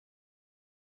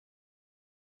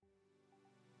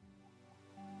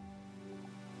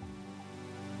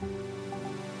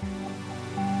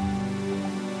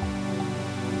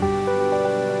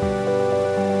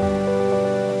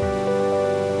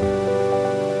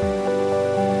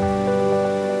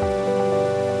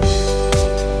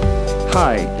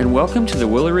Hi, and welcome to the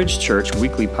Willow Ridge Church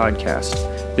Weekly Podcast.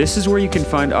 This is where you can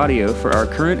find audio for our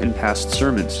current and past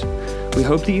sermons. We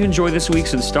hope that you enjoy this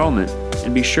week's installment,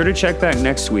 and be sure to check back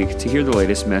next week to hear the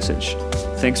latest message.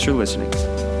 Thanks for listening.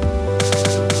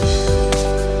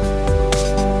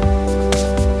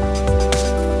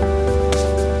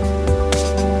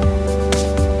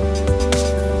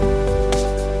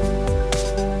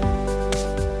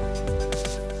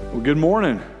 Well, good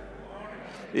morning.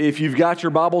 If you've got your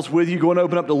Bibles with you, go and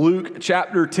open up to Luke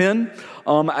chapter 10.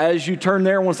 As you turn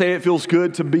there, I want to say it feels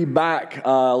good to be back.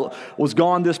 Was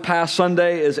gone this past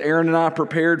Sunday as Aaron and I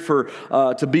prepared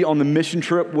to be on the mission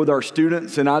trip with our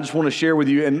students, and I just want to share with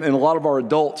you and a lot of our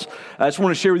adults. I just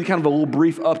want to share with you kind of a little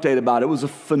brief update about it. It was a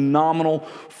phenomenal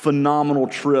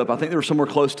trip. I think there were somewhere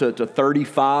close to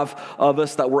 35 of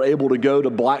us that were able to go to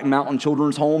Black Mountain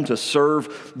Children's Home to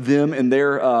serve them in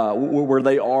their where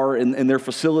they are in their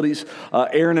facilities.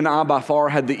 Aaron and I by far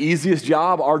had the easiest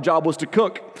job. Our job was to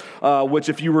cook. Which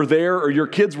if you were there or your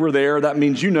kids were there, that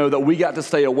means you know that we got to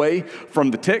stay away from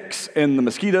the ticks and the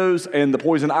mosquitoes and the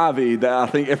poison ivy that I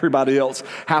think everybody else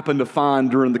happened to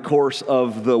find during the course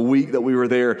of the week that we were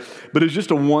there. But it was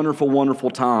just a wonderful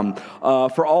time.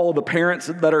 For all of the parents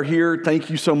that are here, thank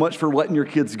you so much for letting your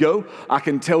kids go. I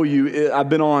can tell you, I've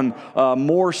been on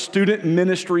more student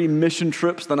ministry mission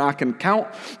trips than I can count,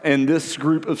 and this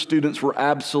group of students were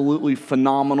absolutely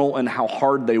phenomenal in how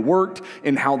hard they worked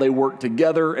and how they worked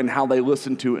together and how they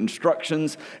listened to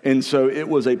instructions. And so it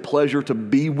was a pleasure to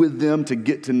be with them, to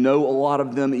get to know a lot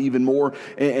of them even more,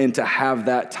 and to have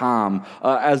that time.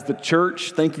 As the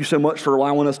church, thank you so much for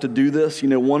allowing us to do this. You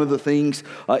know, one of the things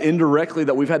indirectly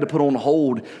that we've had to put on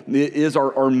hold is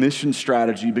our mission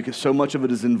strategy, because so much of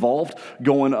it is involved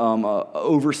going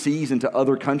overseas into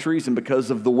other countries. And because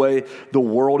of the way the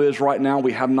world is right now,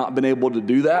 we have not been able to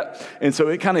do that. And so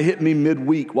it kind of hit me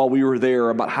midweek while we were there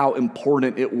about how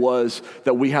important it was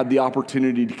that we had the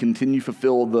opportunity to continue to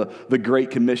fulfill the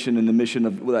Great Commission and the mission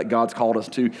that God's called us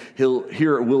to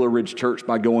here at Willow Ridge Church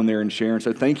by going there and sharing.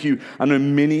 So thank you. I know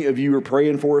many of you were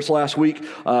praying for us last week.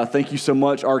 Thank you so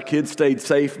much. Our kids stayed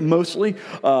safe, mostly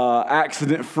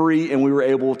accident-free, and we were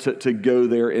able to go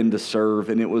there and to serve,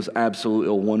 and it was absolutely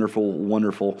a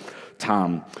wonderful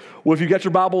time. Well, if you got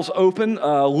your Bibles open,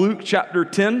 Luke chapter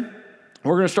 10,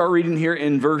 we're going to start reading here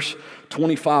in verse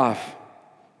 25.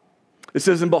 It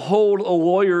says, "And behold, a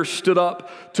lawyer stood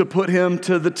up to put him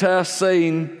to the test,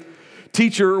 saying,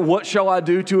 'Teacher, what shall I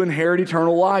do to inherit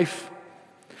eternal life?'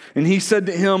 And he said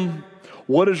to him,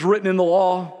 'What is written in the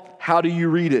law? How do you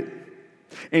read it?'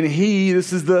 And he,"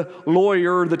 this is the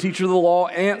lawyer, the teacher of the law,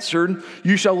 "answered,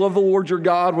 'You shall love the Lord your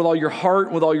God with all your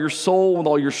heart, with all your soul, with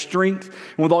all your strength,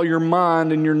 and with all your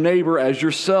mind, and your neighbor as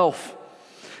yourself.'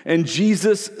 And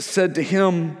Jesus said to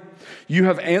him, 'You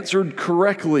have answered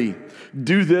correctly.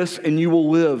 Do this and you will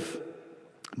live.'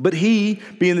 But he,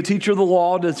 being the teacher of the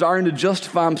law, desiring to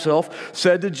justify himself,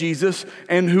 said to Jesus,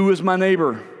 'And who is my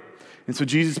neighbor?' And so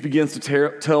Jesus begins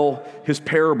to tell his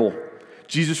parable.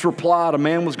 Jesus replied, 'A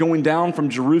man was going down from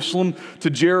Jerusalem to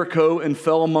Jericho and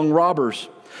fell among robbers,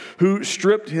 who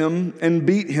stripped him and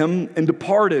beat him and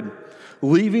departed,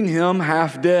 leaving him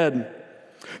half dead.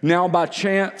 Now by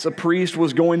chance a priest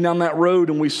was going down that road,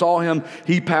 and we saw him.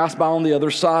 He passed by on the other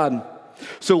side.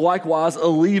 So likewise a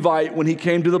Levite, when he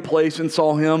came to the place and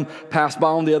saw him, passed by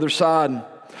on the other side.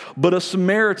 But a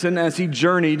Samaritan, as he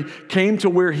journeyed, came to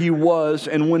where he was,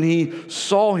 and when he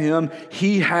saw him,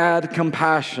 he had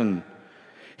compassion.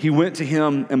 He went to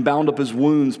him and bound up his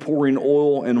wounds, pouring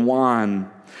oil and wine.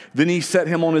 Then he set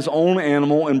him on his own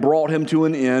animal and brought him to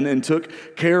an inn and took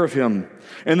care of him.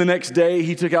 And the next day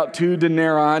he took out 2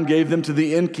 denarii and gave them to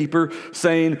the innkeeper,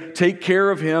 saying, 'Take care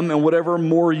of him, and whatever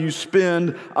more you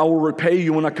spend, I will repay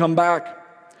you when I come back.'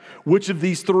 Which of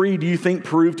these 3 do you think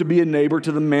proved to be a neighbor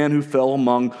to the man who fell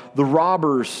among the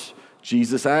robbers?"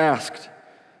 Jesus asked.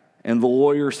 And the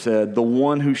lawyer said, "The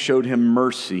one who showed him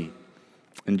mercy."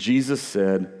 And Jesus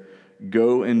said,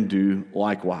 "Go and do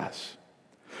likewise."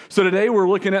 So today we're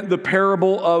looking at the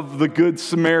parable of the Good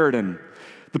Samaritan.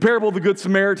 The parable of the Good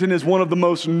Samaritan is one of the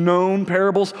most known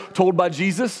parables told by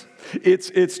Jesus.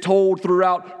 It's told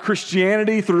throughout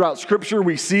Christianity, throughout Scripture.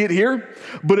 We see it here.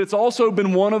 But it's also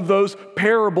been one of those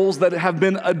parables that have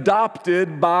been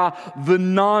adopted by the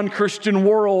non-Christian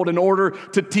world in order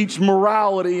to teach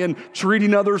morality and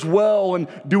treating others well and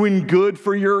doing good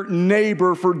for your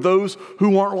neighbor, for those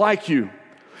who aren't like you.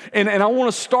 And I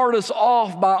want to start us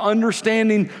off by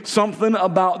understanding something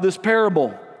about this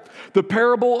parable. The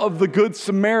parable of the Good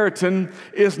Samaritan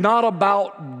is not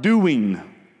about doing.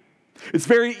 It's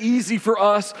very easy for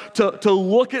us to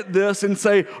look at this and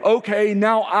say, okay,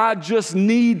 now I just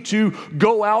need to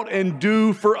go out and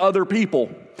do for other people.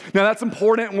 Now that's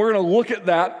important, and we're going to look at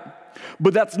that,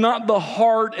 but that's not the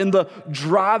heart and the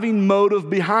driving motive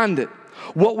behind it.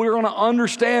 What we're going to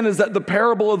understand is that the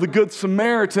parable of the Good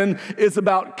Samaritan is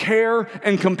about care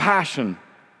and compassion.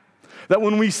 That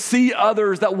when we see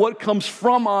others, that what comes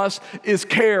from us is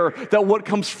care, that what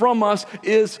comes from us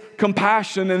is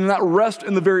compassion, and that rests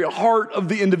in the very heart of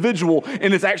the individual,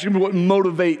 and it's actually what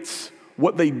motivates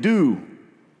what they do.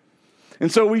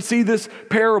 And so we see this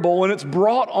parable, and it's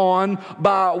brought on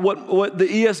by what the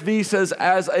ESV says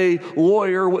as a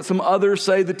lawyer, what some others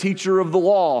say the teacher of the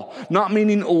law. Not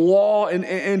meaning law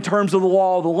in terms of the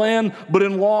law of the land, but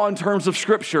in law in terms of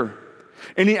Scripture.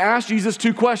 And he asked Jesus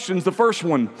two questions. The first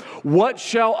one, what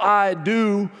shall I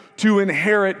do to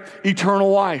inherit eternal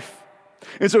life?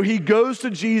 And so he goes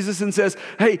to Jesus and says,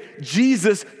 hey,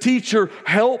 Jesus, teacher,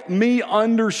 help me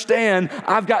understand.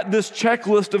 I've got this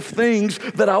checklist of things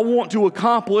that I want to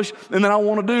accomplish and that I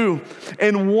want to do.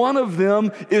 And one of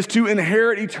them is to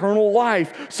inherit eternal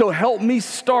life. So help me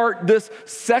start this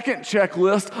second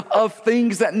checklist of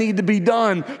things that need to be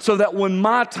done so that when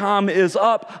my time is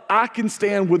up, I can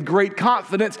stand with great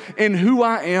confidence in who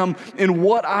I am, in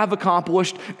what I've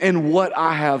accomplished, and what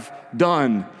I have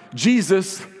done.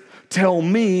 Jesus, tell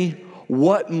me,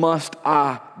 what must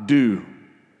I do?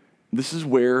 This is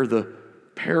where the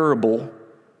parable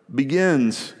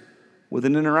begins, with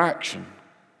an interaction.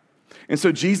 And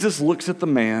so Jesus looks at the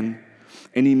man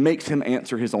and he makes him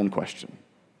answer his own question.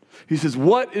 He says,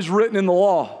 what is written in the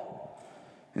law?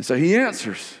 And so he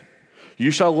answers, you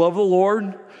shall love the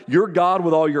Lord your God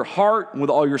with all your heart, and with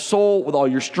all your soul, with all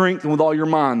your strength, and with all your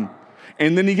mind.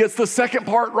 And then he gets the second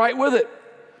part right with it.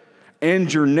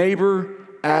 And your neighbor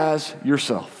as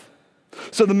yourself.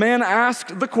 So the man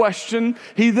asked the question,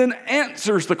 he then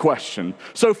answers the question.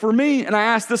 So for me, and I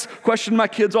ask this question to my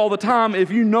kids all the time, if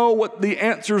you know what the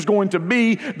answer is going to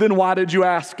be, then why did you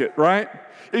ask it, right?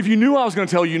 If you knew I was going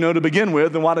to tell you no to begin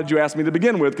with, then why did you ask me to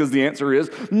begin with? Because the answer is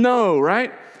no,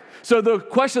 right? So the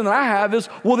question that I have is,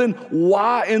 well then,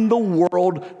 why in the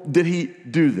world did he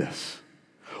do this?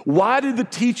 Why did the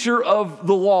teacher of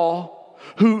the law,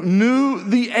 who knew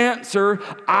the answer,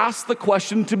 asked the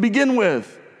question to begin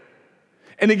with?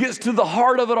 And it gets to the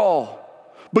heart of it all,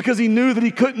 because he knew that he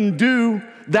couldn't do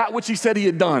that which he said he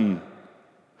had done.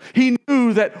 He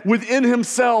knew that within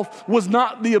himself was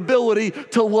not the ability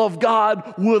to love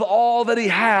God with all that he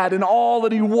had and all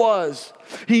that he was.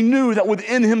 He knew that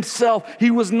within himself, he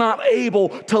was not able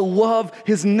to love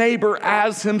his neighbor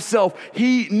as himself.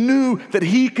 He knew that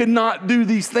he could not do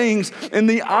these things. And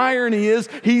the irony is,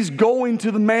 he's going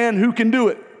to the man who can do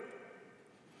it.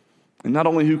 And not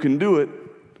only who can do it,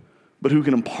 but who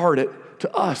can impart it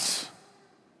to us.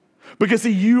 Because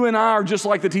see, you and I are just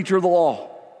like the teacher of the law.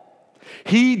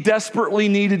 He desperately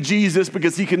needed Jesus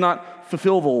because he could not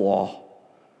fulfill the law.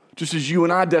 Just as you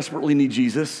and I desperately need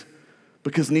Jesus,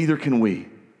 because neither can we.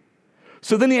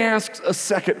 So then he asks a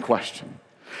second question.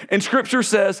 And Scripture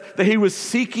says that he was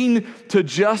seeking to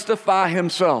justify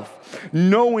himself,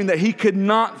 knowing that he could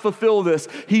not fulfill this.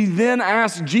 He then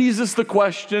asked Jesus the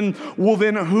question, well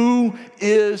then, who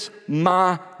is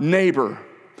my neighbor?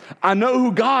 I know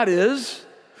who God is.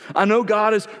 I know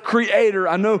God as creator.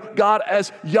 I know God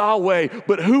as Yahweh.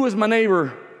 But who is my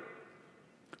neighbor?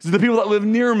 Is it the people that live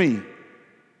near me?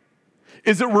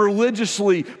 Is it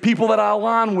religiously people that I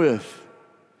align with?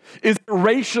 Is it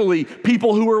racially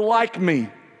people who are like me?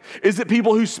 Is it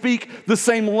people who speak the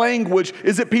same language?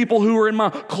 Is it people who are in my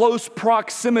close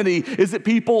proximity? Is it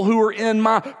people who are in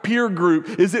my peer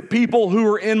group? Is it people who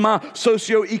are in my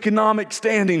socioeconomic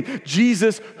standing?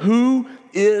 Jesus, who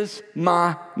is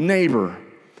my neighbor?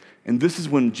 And this is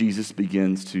when Jesus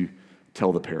begins to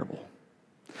tell the parable.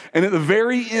 And at the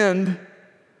very end,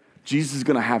 Jesus is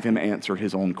going to have him answer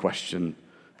his own question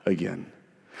again.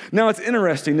 Now, it's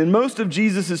interesting. In most of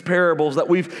Jesus' parables that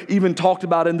we've even talked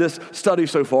about in this study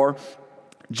so far,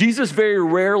 Jesus very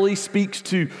rarely speaks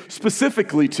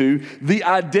specifically to the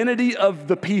identity of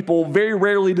the people. Very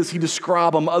rarely does he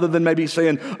describe them, other than maybe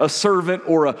saying a servant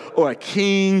or a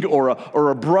king or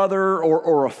a brother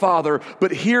or a father.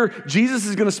 But here, Jesus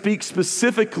is going to speak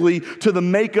specifically to the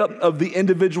makeup of the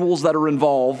individuals that are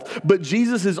involved. But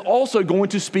Jesus is also going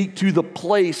to speak to the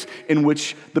place in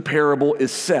which the parable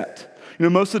is set. You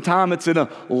know, most of the time it's in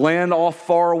a land off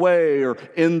far away or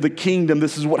in the kingdom.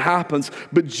 This is what happens.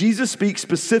 But Jesus speaks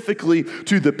specifically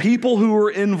to the people who are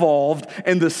involved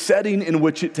and the setting in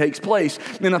which it takes place.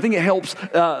 And I think it helps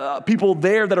people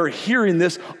there that are hearing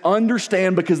this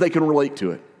understand, because they can relate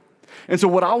to it. And so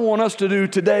what I want us to do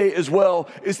today as well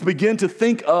is to begin to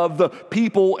think of the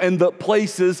people and the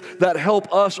places that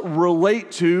help us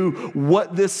relate to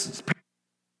what this is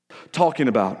talking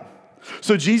about.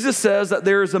 So Jesus says that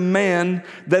there is a man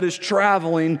that is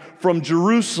traveling from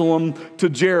Jerusalem to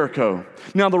Jericho.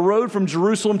 Now, the road from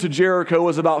Jerusalem to Jericho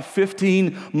was about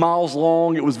 15 miles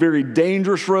long. It was a very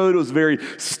dangerous road. It was a very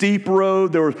steep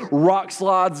road. There were rock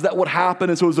slides that would happen,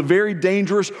 and so it was a very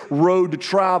dangerous road to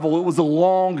travel. It was a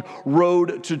long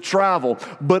road to travel,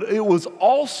 but it was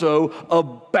also a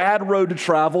bad road to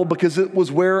travel because it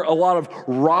was where a lot of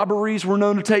robberies were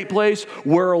known to take place,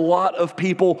 where a lot of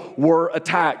people were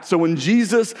attacked. So when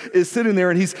Jesus is sitting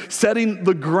there and he's setting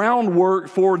the groundwork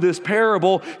for this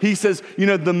parable, he says,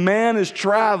 the man is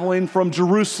traveling from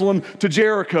Jerusalem to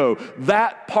Jericho.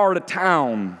 That part of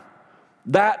town,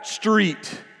 that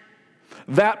street,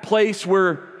 that place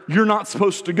where you're not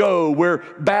supposed to go, where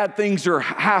bad things are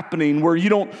happening, where you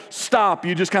don't stop,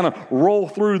 you just kind of roll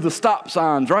through the stop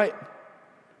signs, right?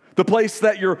 The place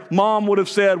that your mom would have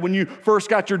said when you first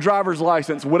got your driver's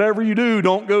license, whatever you do,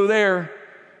 don't go there.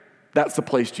 That's the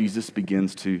place Jesus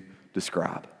begins to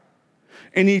describe.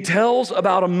 And he tells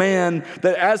about a man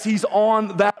that as he's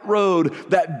on that road,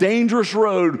 that dangerous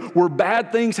road where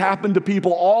bad things happen to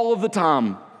people all of the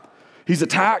time, he's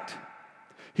attacked,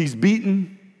 he's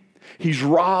beaten, he's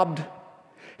robbed,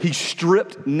 he's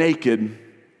stripped naked,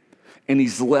 and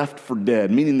he's left for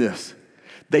dead. Meaning this,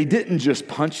 they didn't just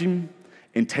punch him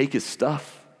and take his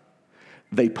stuff.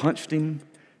 They punched him,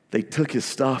 they took his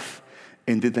stuff,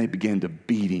 and then they began to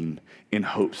beat him in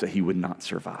hopes that he would not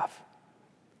survive.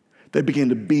 They began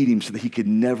to beat him so that he could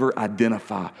never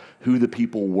identify who the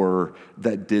people were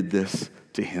that did this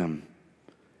to him.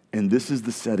 And this is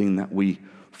the setting that we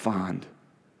find.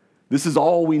 This is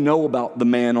all we know about the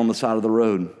man on the side of the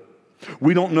road.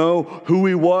 We don't know who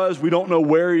he was. We don't know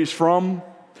where he's from.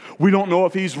 We don't know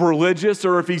if he's religious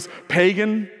or if he's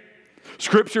pagan.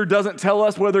 Scripture doesn't tell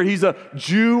us whether he's a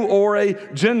Jew or a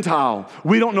Gentile.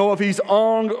 We don't know if he's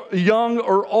young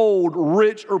or old,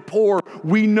 rich or poor.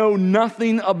 We know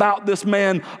nothing about this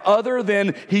man other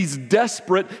than he's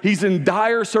desperate, he's in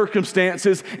dire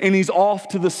circumstances, and he's off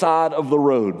to the side of the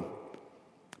road.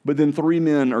 But then 3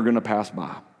 men are going to pass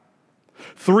by.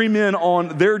 3 men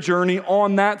on their journey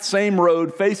on that same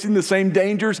road, facing the same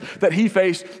dangers that he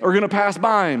faced, are going to pass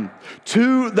by him.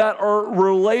 2 that are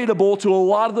relatable to a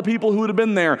lot of the people who would have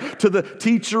been there, to the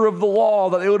teacher of the law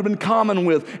that they would have been common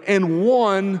with, and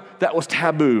 1 that was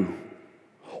taboo,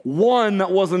 1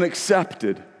 that wasn't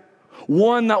accepted,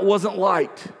 1 that wasn't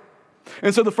liked.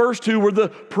 And so the first 2 were the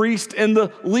priest and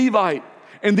the Levite,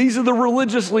 and these are the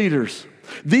religious leaders.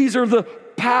 These are the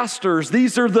pastors,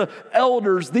 these are the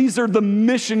elders, these are the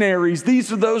missionaries,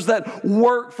 these are those that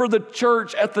work for the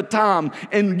church at the time.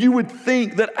 And you would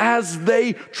think that as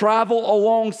they travel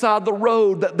alongside the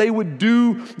road that they would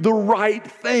do the right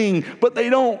thing, but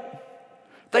they don't.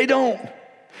 They don't.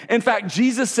 In fact,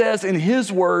 Jesus says in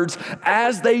his words,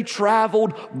 as they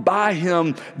traveled by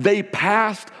him, they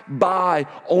passed by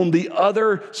on the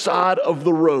other side of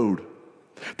the road.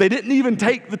 They didn't even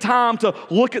take the time to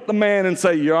look at the man and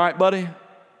say, "You all right, buddy?"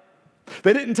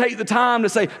 They didn't take the time to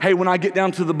say, "Hey, when I get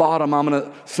down to the bottom, I'm going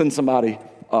to send somebody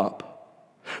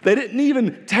up." They didn't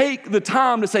even take the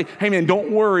time to say, "Hey man, don't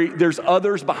worry, there's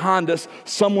others behind us,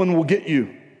 someone will get you."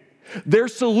 Their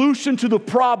solution to the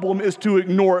problem is to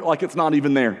ignore it like it's not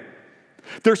even there.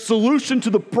 Their solution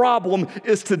to the problem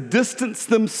is to distance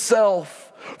themselves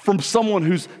from someone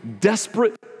who's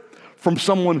desperate, from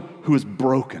someone who is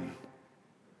broken.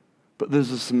 But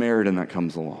there's a Samaritan that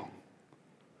comes along.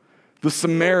 The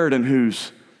Samaritan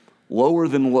who's lower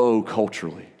than low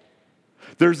culturally.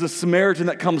 There's a Samaritan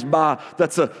that comes by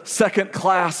that's a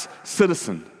second-class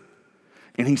citizen,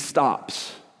 and he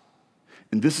stops.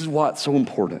 And this is why it's so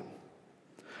important.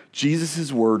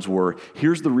 Jesus' words were,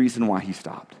 here's the reason why he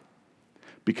stopped.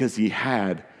 Because he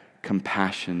had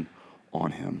compassion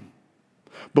on him.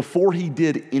 Before he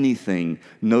did anything,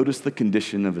 notice the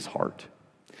condition of his heart.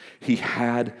 He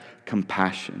had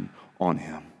compassion on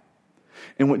him.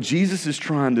 And what Jesus is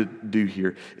trying to do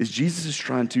here is Jesus is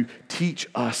trying to teach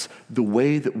us the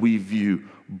way that we view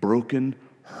broken,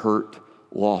 hurt,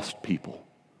 lost people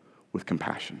with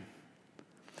compassion.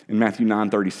 In Matthew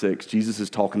 9:36, Jesus is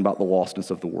talking about the lostness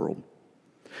of the world.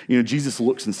 Jesus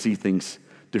looks and sees things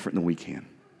different than we can.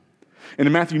 And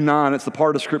in Matthew 9, it's the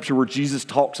part of Scripture where Jesus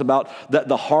talks about that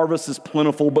the harvest is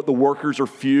plentiful, but the workers are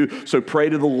few. So pray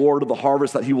to the Lord of the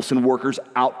harvest that he will send workers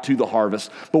out to the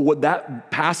harvest. But what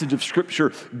that passage of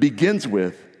Scripture begins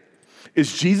with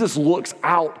is Jesus looks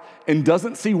out and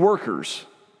doesn't see workers.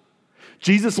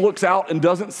 Jesus looks out and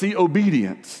doesn't see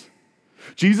obedience.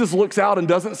 Jesus looks out and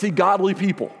doesn't see godly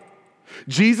people.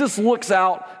 Jesus looks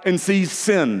out and sees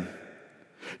sin.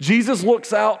 Jesus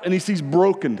looks out and he sees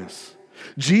brokenness.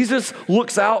 Jesus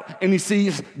looks out and he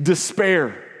sees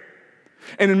despair.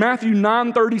 And in Matthew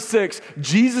 9:36,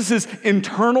 Jesus'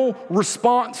 internal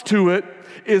response to it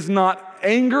is not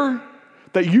anger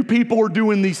that you people are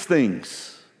doing these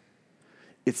things.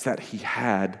 It's that he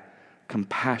had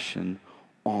compassion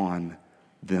on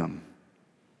them.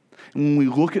 And when we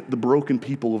look at the broken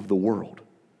people of the world,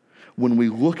 when we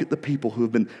look at the people who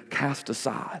have been cast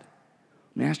aside,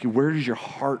 let me ask you, where does your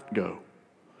heart go?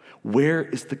 Where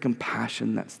is the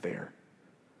compassion that's there?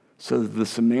 So the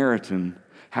Samaritan,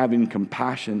 having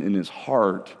compassion in his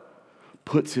heart,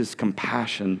 puts his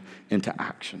compassion into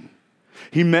action.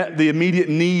 He met the immediate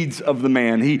needs of the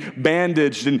man. He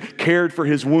bandaged and cared for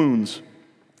his wounds.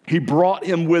 He brought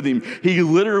him with him. He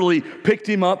literally picked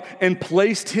him up and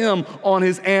placed him on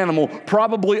his animal,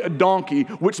 probably a donkey,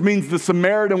 which means the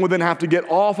Samaritan would then have to get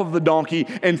off of the donkey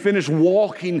and finish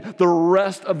walking the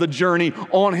rest of the journey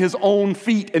on his own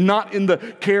feet and not in the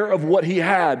care of what he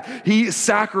had. He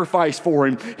sacrificed for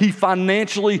him. He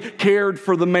financially cared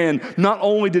for the man. Not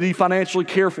only did he financially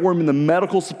care for him in the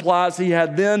medical supplies he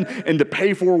had then and to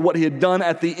pay for what he had done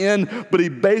at the end, but he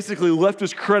basically left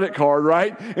his credit card,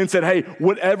 right? And said, hey,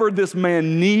 whatever this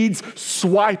man needs,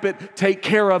 swipe it, take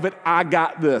care of it, I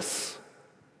got this.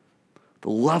 The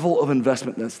level of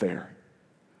investment that's there.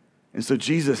 And so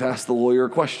Jesus asked the lawyer a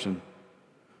question.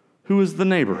 Who is the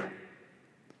neighbor?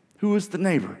 Who is the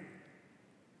neighbor?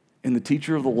 And the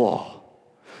teacher of the law,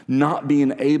 not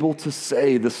being able to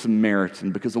say the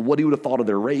Samaritan because of what he would have thought of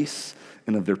their race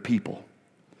and of their people.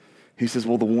 He says,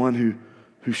 well, the one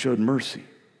who showed mercy.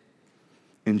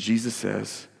 And Jesus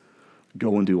says,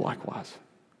 go and do likewise.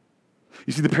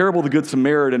 You see, the parable of the Good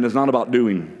Samaritan is not about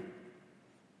doing.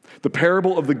 The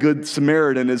parable of the Good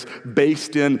Samaritan is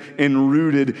based in and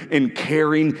rooted in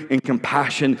caring and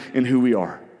compassion in who we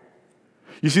are.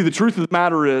 You see, the truth of the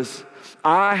matter is,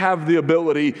 I have the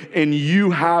ability and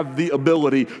you have the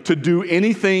ability to do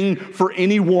anything for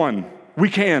anyone. We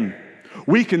can.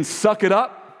 We can suck it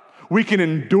up. We can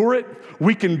endure it.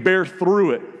 We can bear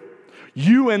through it.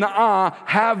 You and I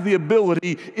have the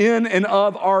ability in and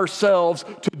of ourselves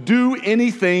to do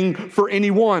anything for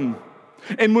anyone.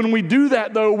 And when we do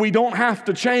that, though, we don't have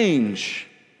to change.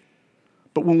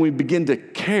 But when we begin to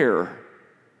care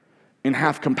and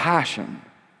have compassion,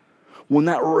 when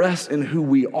that rests in who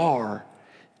we are,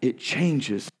 it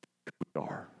changes who we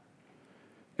are.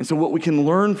 And so what we can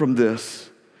learn from this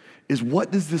is, what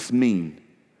does this mean?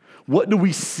 What do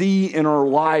we see in our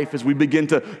life as we begin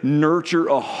to nurture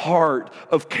a heart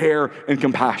of care and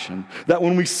compassion? That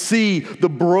when we see the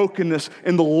brokenness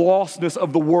and the lostness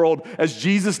of the world, as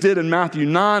Jesus did in Matthew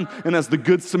 9 and as the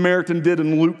Good Samaritan did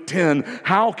in Luke 10,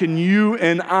 how can you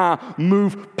and I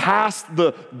move past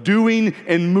the doing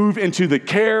and move into the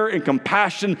care and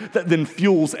compassion that then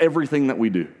fuels everything that we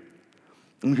do?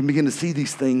 And we can begin to see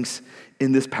these things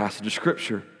in this passage of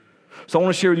Scripture. So I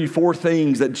want to share with you 4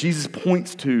 things that Jesus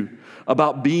points to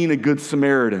about being a good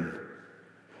Samaritan.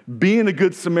 Being a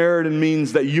good Samaritan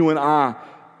means that you and I,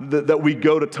 that we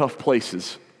go to tough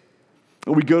places.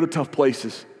 We go to tough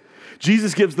places.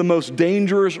 Jesus gives the most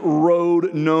dangerous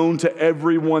road known to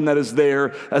everyone that is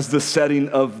there as the setting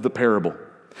of the parable.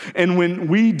 And when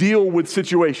we deal with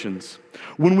situations,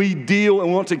 when we deal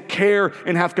and want to care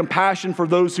and have compassion for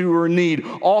those who are in need,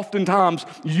 oftentimes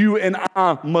you and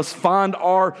I must find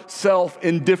ourselves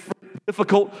in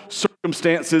difficult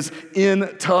circumstances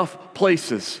in tough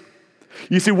places.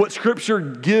 You see, what Scripture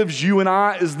gives you and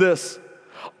I is this: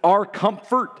 our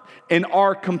comfort and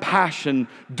our compassion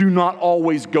do not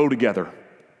always go together.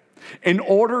 In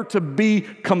order to be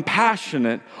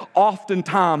compassionate,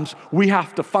 oftentimes we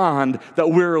have to find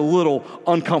that we're a little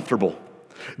uncomfortable.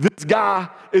 This guy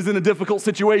is in a difficult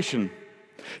situation.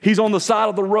 He's on the side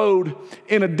of the road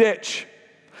in a ditch.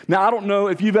 Now, I don't know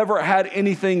if you've ever had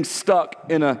anything stuck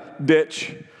in a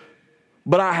ditch,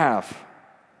 but I have.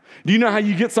 Do you know how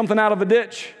you get something out of a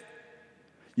ditch?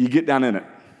 You get down in it.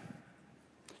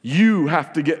 You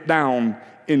have to get down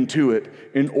into it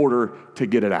in order to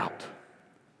get it out.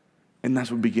 And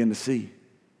that's what we begin to see.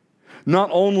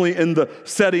 Not only in the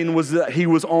setting was that he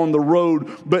was on the road,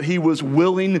 but he was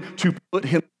willing to put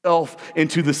himself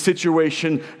into the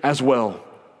situation as well.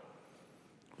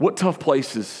 What tough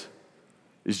places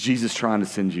is Jesus trying to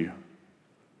send you?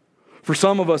 For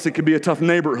some of us, it could be a tough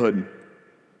neighborhood.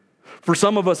 For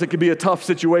some of us, it could be a tough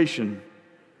situation.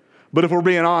 But if we're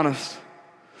being honest,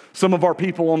 some of our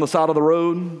people on the side of the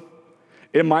road,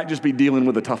 it might just be dealing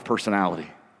with a tough personality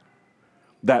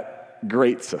that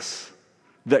grates us,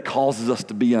 that causes us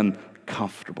to be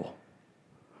uncomfortable.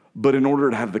 But in order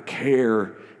to have the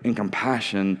care and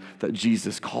compassion that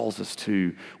Jesus calls us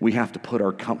to, we have to put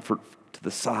our comfort to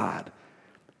the side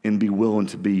and be willing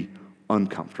to be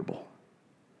uncomfortable.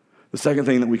 The second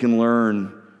thing that we can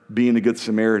learn being a good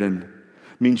Samaritan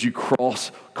means you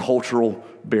cross cultural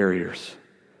barriers.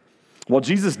 While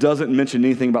Jesus doesn't mention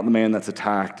anything about the man that's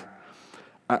attacked,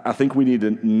 I think we need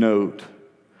to note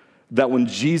that when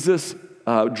Jesus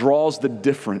draws the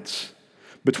difference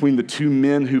between the two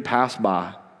men who pass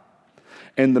by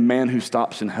and the man who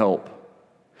stops and help,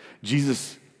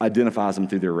 Jesus identifies them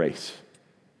through their race.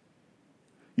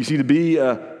 You see, to be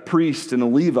a priest and a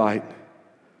Levite,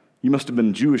 you must have been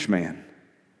a Jewish man.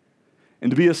 And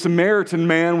to be a Samaritan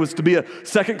man was to be a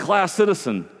second-class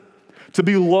citizen, to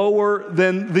be lower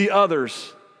than the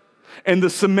others. And the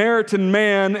Samaritan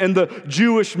man and the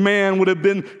Jewish man would have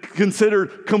been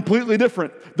considered completely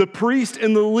different. The priest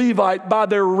and the Levite, by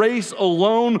their race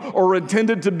alone, are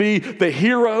intended to be the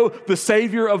hero, the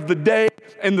savior of the day,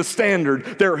 and the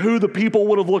standard. They're who the people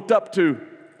would have looked up to.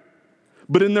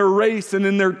 But in their race and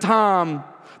in their time,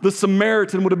 the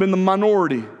Samaritan would have been the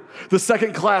minority. The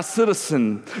second-class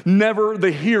citizen, never the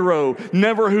hero,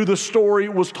 never who the story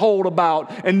was told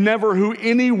about, and never who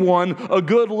anyone, a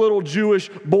good little Jewish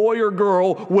boy or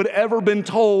girl, would ever been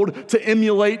told to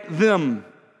emulate them.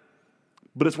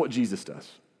 But it's what Jesus does.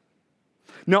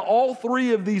 Now, all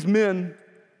three of these men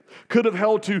could have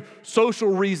held to social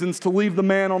reasons to leave the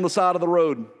man on the side of the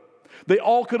road. They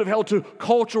all could have held to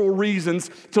cultural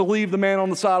reasons to leave the man on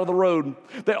the side of the road.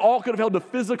 They all could have held to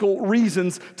physical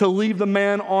reasons to leave the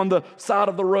man on the side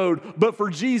of the road. But for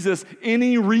Jesus,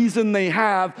 any reason they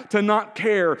have to not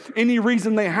care, any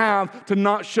reason they have to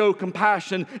not show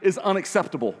compassion is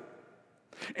unacceptable.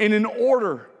 And in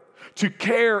order to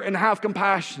care and have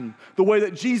compassion the way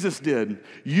that Jesus did,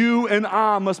 you and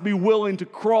I must be willing to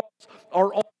cross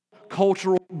our own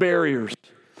cultural barriers,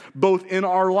 both in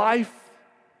our life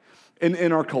and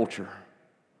in our culture.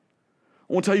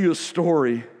 I want to tell you a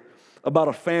story about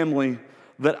a family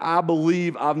that I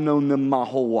believe I've known them my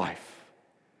whole life.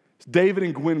 It's David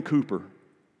and Gwen Cooper.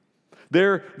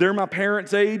 They're my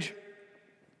parents' age.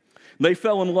 They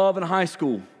fell in love in high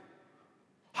school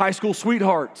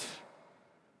sweethearts.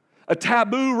 A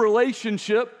taboo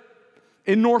relationship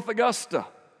in North Augusta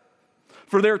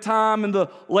for their time in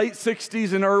the late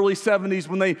 60s and early 70s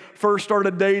when they first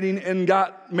started dating and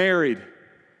got married.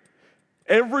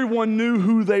 Everyone knew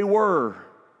who they were.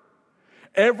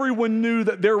 Everyone knew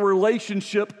that their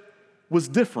relationship was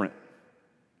different.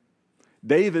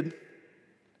 David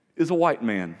is a white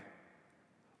man.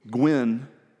 Gwen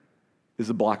is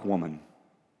a black woman.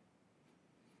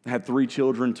 They had 3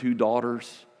 children, 2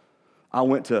 daughters. I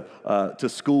went to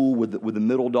school with the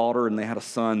middle daughter, and they had a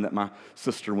son that my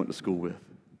sister went to school with.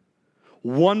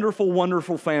 Wonderful,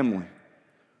 wonderful family.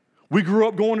 We grew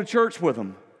up going to church with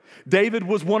them. David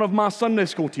was one of my Sunday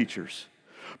school teachers.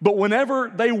 But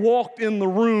whenever they walked in the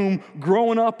room,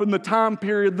 growing up in the time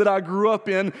period that I grew up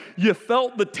in, you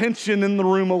felt the tension in the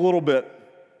room a little bit.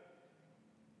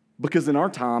 Because in our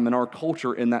time, in our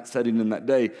culture, in that setting, in that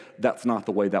day, that's not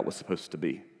the way that was supposed to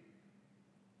be.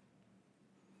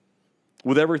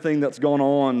 With everything that's gone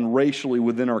on racially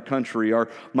within our country,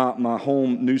 my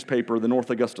home newspaper, the North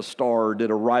Augusta Star,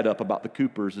 did a write-up about the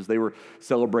Coopers as they were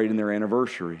celebrating their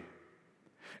anniversary.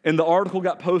 And the article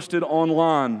got posted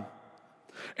online.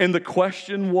 And the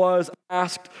question was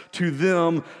asked to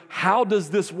them, how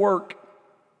does this work?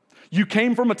 You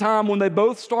came from a time when they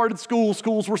both started school,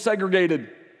 schools were segregated.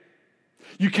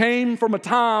 You came from a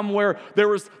time where there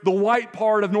was the white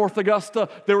part of North Augusta,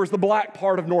 there was the black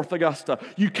part of North Augusta.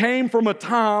 You came from a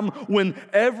time when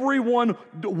everyone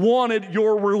wanted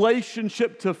your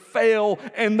relationship to fail,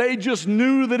 and they just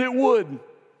knew that it would.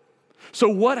 So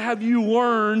what have you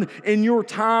learned in your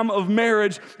time of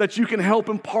marriage that you can help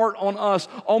impart on us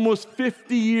almost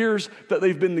 50 years that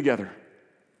they've been together?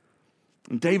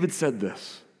 And David said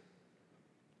this.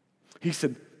 He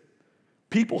said,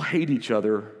 people hate each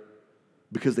other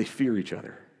because they fear each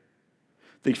other.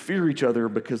 They fear each other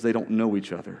because they don't know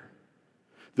each other.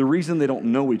 The reason they don't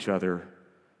know each other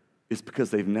is because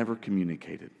they've never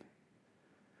communicated.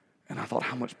 And I thought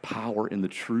how much power in the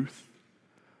truth,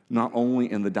 not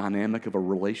only in the dynamic of a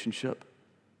relationship,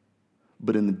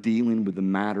 but in the dealing with the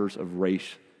matters of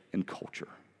race and culture.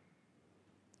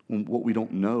 When what we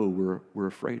don't know, we're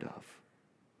afraid of.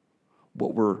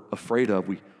 What we're afraid of,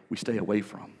 we stay away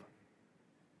from.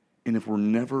 And if we're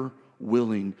never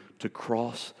willing to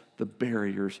cross the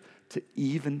barriers to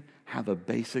even have a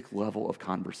basic level of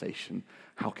conversation,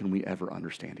 how can we ever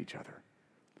understand each other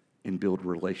and build a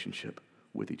relationship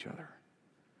with each other?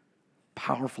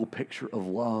 Powerful picture of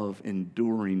love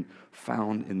enduring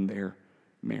found in their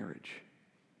marriage.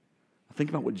 Think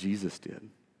about what Jesus did.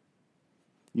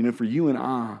 You know, for you and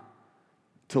I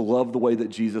to love the way that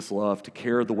Jesus loved, to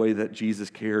care the way that Jesus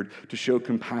cared, to show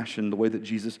compassion the way that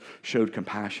Jesus showed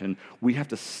compassion, we have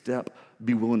to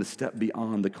be willing to step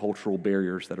beyond the cultural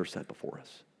barriers that are set before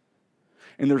us.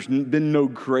 And there's been no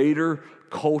greater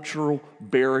cultural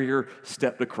barrier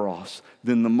stepped across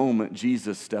than the moment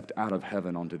Jesus stepped out of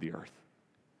heaven onto the earth.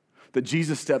 That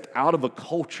Jesus stepped out of a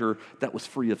culture that was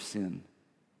free of sin.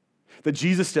 That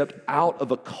Jesus stepped out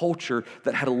of a culture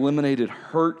that had eliminated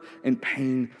hurt and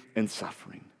pain and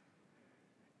suffering.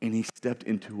 And he stepped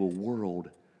into a world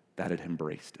that had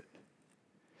embraced it.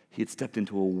 He had stepped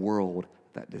into a world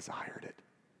that desired it.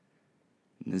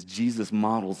 And as Jesus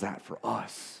models that for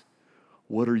us,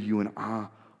 what are you and I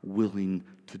willing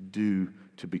to do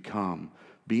to become?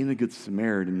 Being a good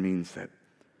Samaritan means that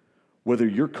whether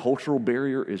your cultural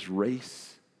barrier is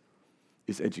race,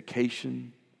 is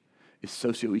education, is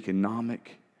socioeconomic,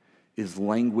 is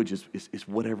language, is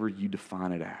whatever you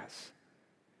define it as.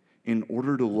 In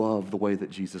order to love the way that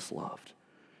Jesus loved,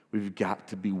 we've got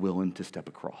to be willing to step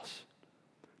across,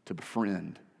 to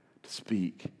befriend, to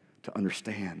speak, to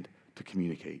understand, to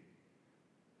communicate.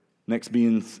 Next,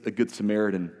 being a good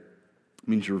Samaritan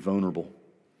means you're vulnerable.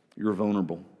 You're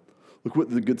vulnerable. Look what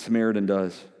the good Samaritan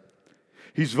does.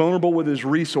 He's vulnerable with his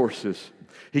resources.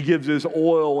 He gives his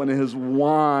oil and his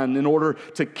wine in order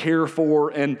to care for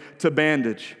and to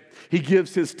bandage. He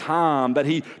gives his time, that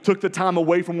he took the time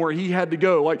away from where he had to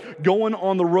go. Like going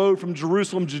on the road from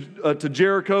Jerusalem to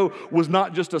Jericho was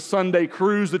not just a Sunday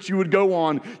cruise that you would go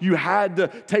on. You had to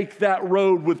take that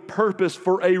road with purpose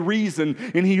for a reason,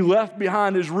 and he left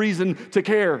behind his reason to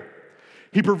care.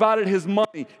 He provided his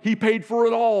money. He paid for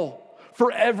it all, for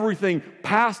everything,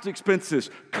 past expenses,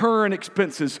 current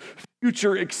expenses,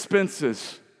 future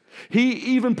expenses. He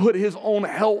even put his own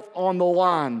health on the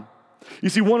line. You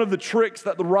see, one of the tricks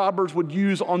that the robbers would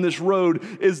use on this road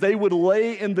is they would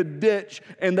lay in the ditch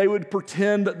and they would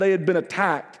pretend that they had been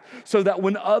attacked, so that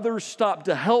when others stopped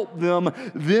to help them,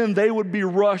 then they would be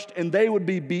rushed and they would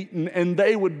be beaten and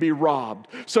they would be robbed.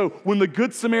 So when the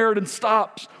Good Samaritan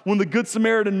stops, when the Good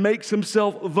Samaritan makes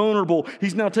himself vulnerable,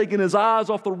 he's now taken his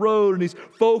eyes off the road and he's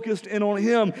focused in on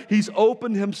him. He's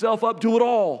opened himself up to it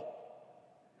all.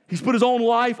 He's put his own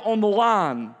life on the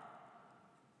line.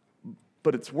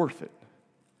 But it's worth it.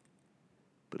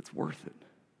 But it's worth it.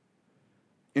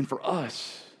 And for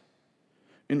us,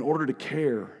 in order to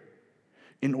care,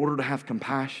 in order to have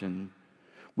compassion,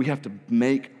 we have to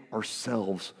make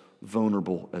ourselves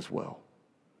vulnerable as well.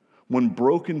 When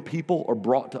broken people are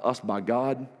brought to us by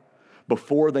God,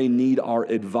 before they need our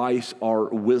advice, our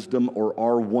wisdom, or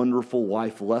our wonderful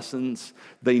life lessons,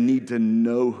 they need to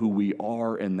know who we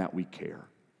are and that we care.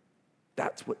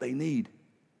 That's what they need.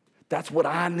 That's what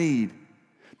I need.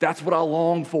 That's what I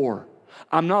long for.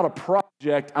 I'm not a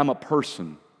project, I'm a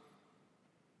person.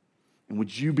 And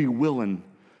would you be willing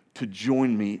to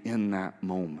join me in that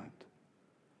moment?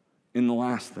 And the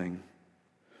last thing,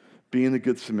 being a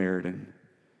good Samaritan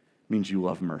means you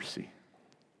love mercy.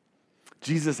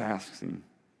 Jesus asks him,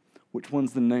 which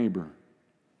one's the neighbor?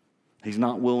 He's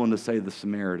not willing to say the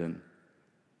Samaritan,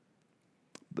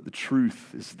 but the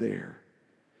truth is there.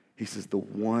 He says, the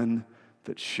one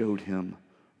that showed him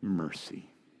mercy.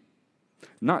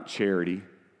 Not charity,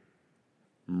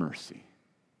 mercy.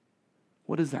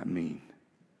 What does that mean?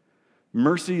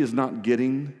 Mercy is not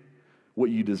getting what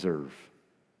you deserve.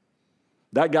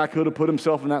 That guy could have put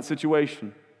himself in that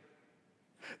situation.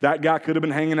 That guy could have been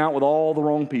hanging out with all the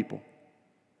wrong people.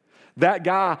 That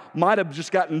guy might have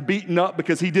just gotten beaten up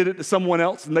because he did it to someone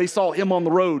else and they saw him on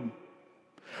the road.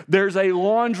 There's a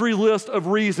laundry list of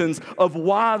reasons of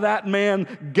why that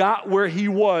man got where he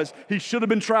was. He should have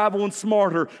been traveling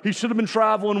smarter. He should have been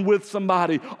traveling with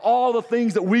somebody. All the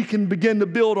things that we can begin to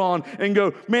build on and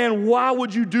go, man, why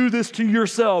would you do this to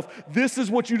yourself? This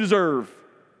is what you deserve.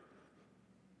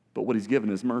 But what he's given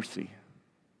is mercy.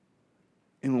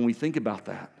 And when we think about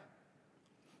that,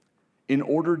 in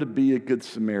order to be a good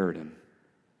Samaritan,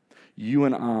 you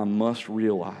and I must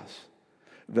realize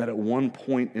that at one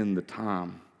point in the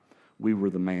time, we were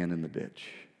the man in the ditch.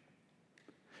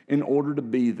 In order to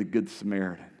be the good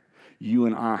Samaritan, you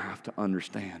and I have to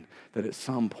understand that at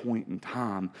some point in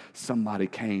time, somebody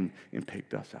came and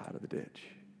picked us out of the ditch.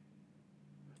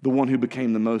 The one who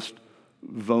became the most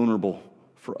vulnerable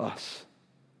for us.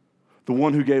 The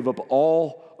one who gave up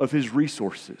all of his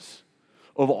resources,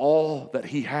 of all that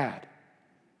he had.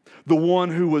 The one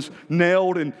who was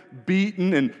nailed and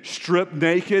beaten and stripped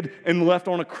naked and left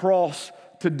on a cross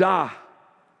to die.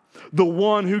 The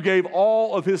one who gave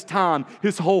all of his time,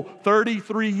 his whole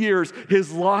 33 years,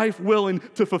 his life willing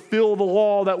to fulfill the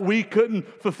law that we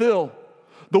couldn't fulfill.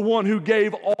 The one who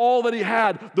gave all that he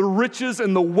had, the riches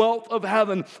and the wealth of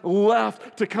heaven,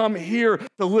 left to come here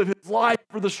to live his life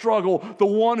for the struggle. The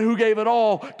one who gave it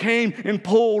all came and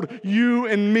pulled you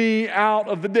and me out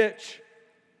of the ditch.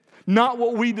 Not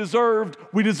what we deserved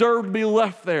to be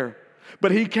left there.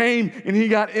 But he came and he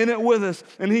got in it with us,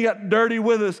 and he got dirty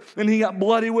with us, and he got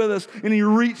bloody with us, and he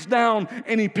reached down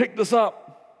and he picked us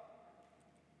up.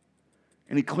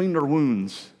 And he cleaned our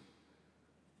wounds.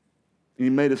 And he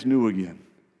made us new again.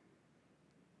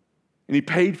 And he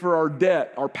paid for our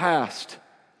debt, our past.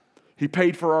 He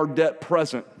paid for our debt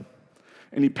present.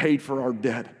 And he paid for our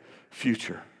debt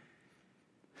future.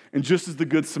 And just as the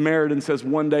Good Samaritan says,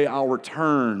 one day I'll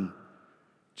return,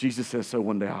 Jesus says, so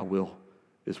one day I will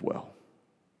as well.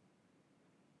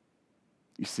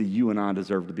 You see, you and I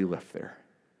deserve to be left there.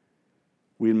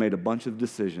 We had made a bunch of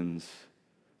decisions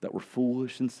that were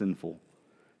foolish and sinful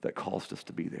that caused us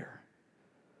to be there.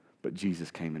 But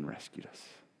Jesus came and rescued us.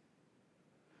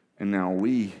 And now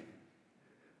we,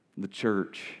 the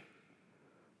church,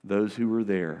 those who were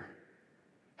there,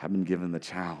 have been given the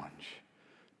challenge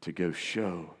to go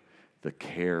show the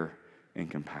care and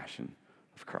compassion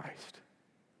of Christ.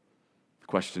 The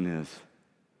question is,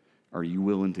 are you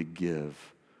willing to give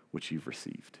what you've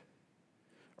received?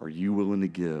 Are you willing to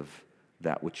give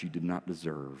that which you did not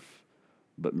deserve,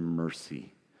 but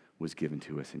mercy was given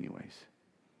to us anyways?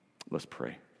 Let's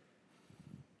pray.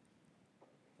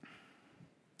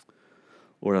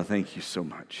 Lord, I thank you so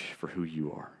much for who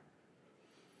you are,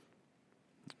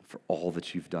 for all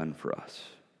that you've done for us.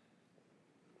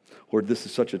 Lord, this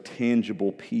is such a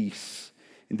tangible piece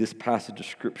in this passage of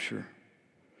Scripture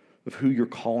of who you're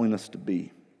calling us to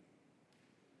be.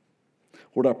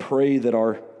 Lord, I pray that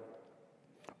our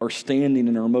standing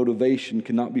and our motivation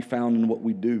cannot be found in what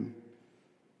we do,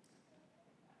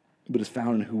 but is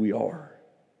found in who we are.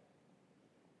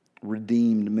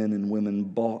 Redeemed men and women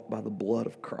bought by the blood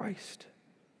of Christ.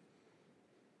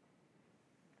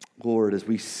 Lord, as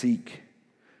we seek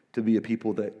to be a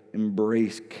people that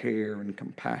embrace care and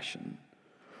compassion,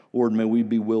 Lord, may we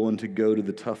be willing to go to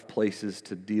the tough places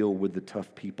to deal with the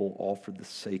tough people, all for the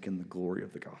sake and the glory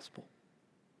of the gospel.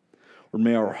 Or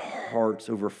may our hearts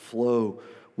overflow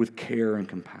with care and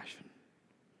compassion.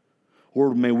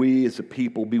 Lord, may we as a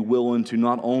people be willing to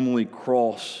not only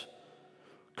cross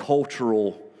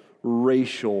cultural,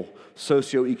 racial,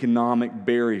 socioeconomic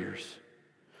barriers,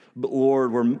 but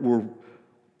Lord, we're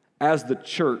as the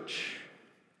church,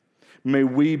 may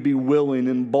we be willing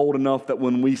and bold enough that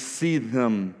when we see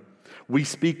them, we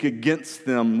speak against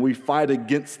them, we fight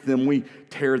against them, we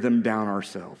tear them down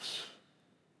ourselves.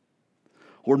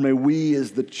 Lord, may we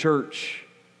as the church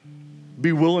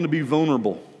be willing to be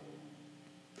vulnerable.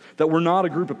 That we're not a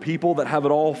group of people that have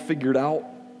it all figured out.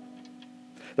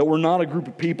 That we're not a group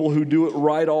of people who do it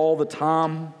right all the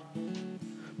time.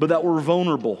 But that we're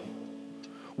vulnerable.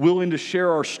 Willing to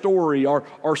share our story,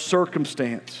 our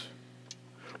circumstance.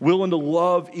 Willing to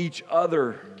love each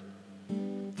other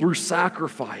through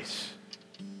sacrifice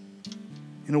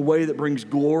in a way that brings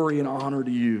glory and honor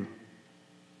to you.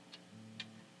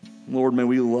 Lord, may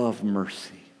we love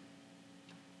mercy.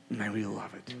 May we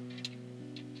love it.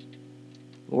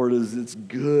 Lord, it's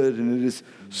good and it is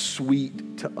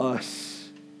sweet to us.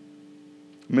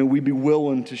 May we be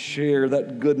willing to share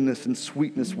that goodness and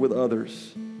sweetness with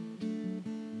others.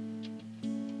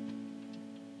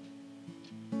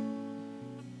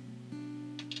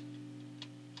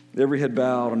 Every head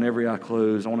bowed and every eye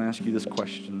closed, I want to ask you this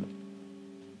question.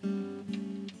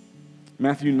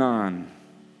 Matthew 9.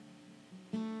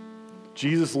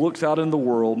 Jesus looks out in the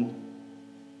world,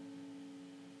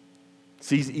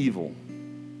 sees evil.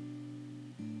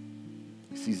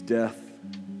 He sees death.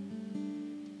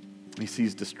 He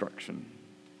sees destruction.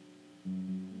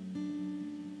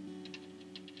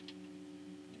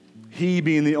 He,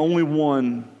 being the only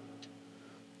one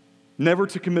never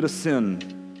to commit a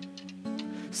sin,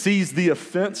 sees the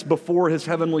offense before his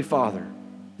heavenly Father.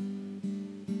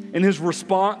 And his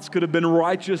response could have been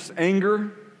righteous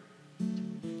anger.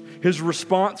 His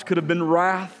response could have been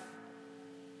wrath.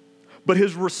 But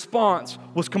his response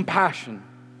was compassion.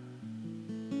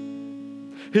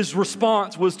 His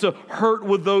response was to hurt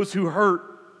with those who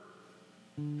hurt.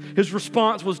 His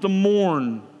response was to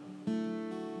mourn.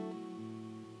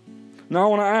 Now I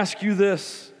want to ask you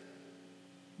this.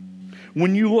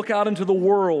 When you look out into the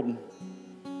world,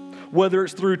 whether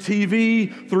it's through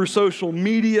TV, through social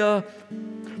media,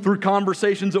 through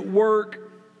conversations at work,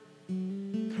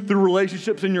 through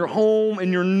relationships in your home,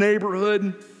 in your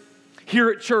neighborhood, here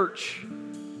at church,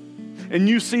 and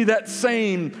you see that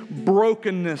same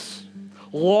brokenness,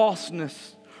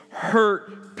 lostness,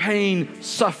 hurt, pain,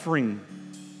 suffering,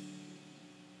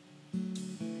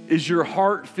 is your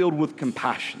heart filled with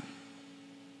compassion?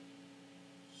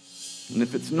 And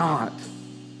if it's not,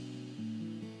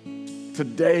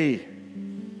 today,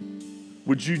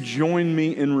 would you join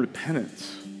me in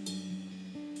repentance?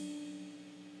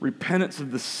 Repentance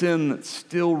of the sin that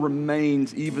still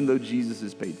remains even though Jesus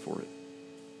has paid for it.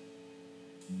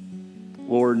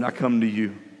 Lord, I come to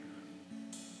you.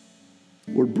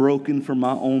 We're broken for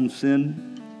my own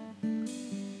sin,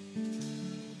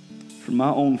 for my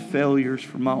own failures,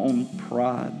 for my own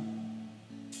pride,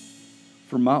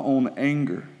 for my own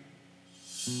anger.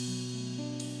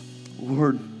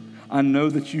 Lord, I know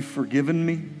that you've forgiven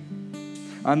me.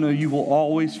 I know you will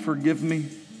always forgive me.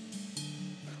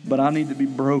 But I need to be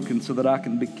broken so that I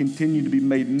can continue to be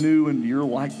made new into your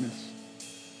likeness.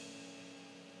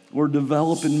 Lord,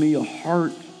 develop in me a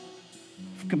heart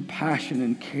of compassion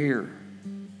and care,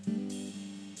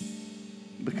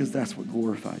 because that's what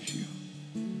glorifies you.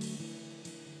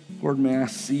 Lord, may I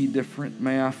see different,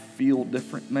 may I feel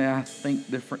different, may I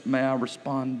think different, may I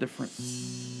respond different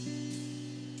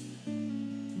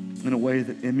in a way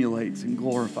that emulates and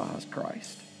glorifies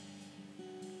Christ.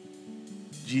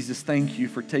 Jesus, thank you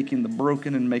for taking the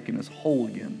broken and making us whole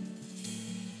again.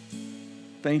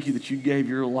 Thank you that you gave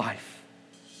your life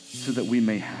so that we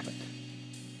may have it.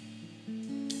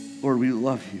 Lord, we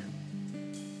love you.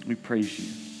 We praise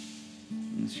you.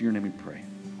 And it's your name we pray.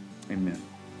 Amen.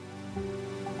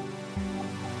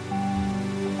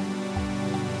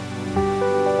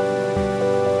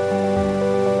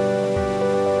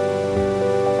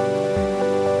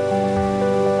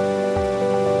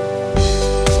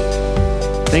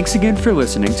 Thanks again for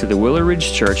listening to the Willow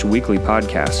Ridge Church Weekly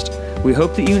Podcast. We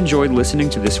hope that you enjoyed listening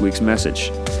to this week's message.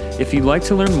 If you'd like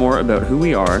to learn more about who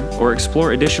we are or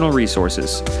explore additional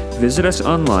resources, visit us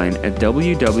online at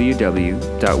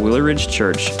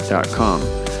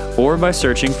www.willowridgechurch.com or by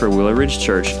searching for Willow Ridge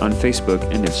Church on Facebook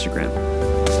and Instagram.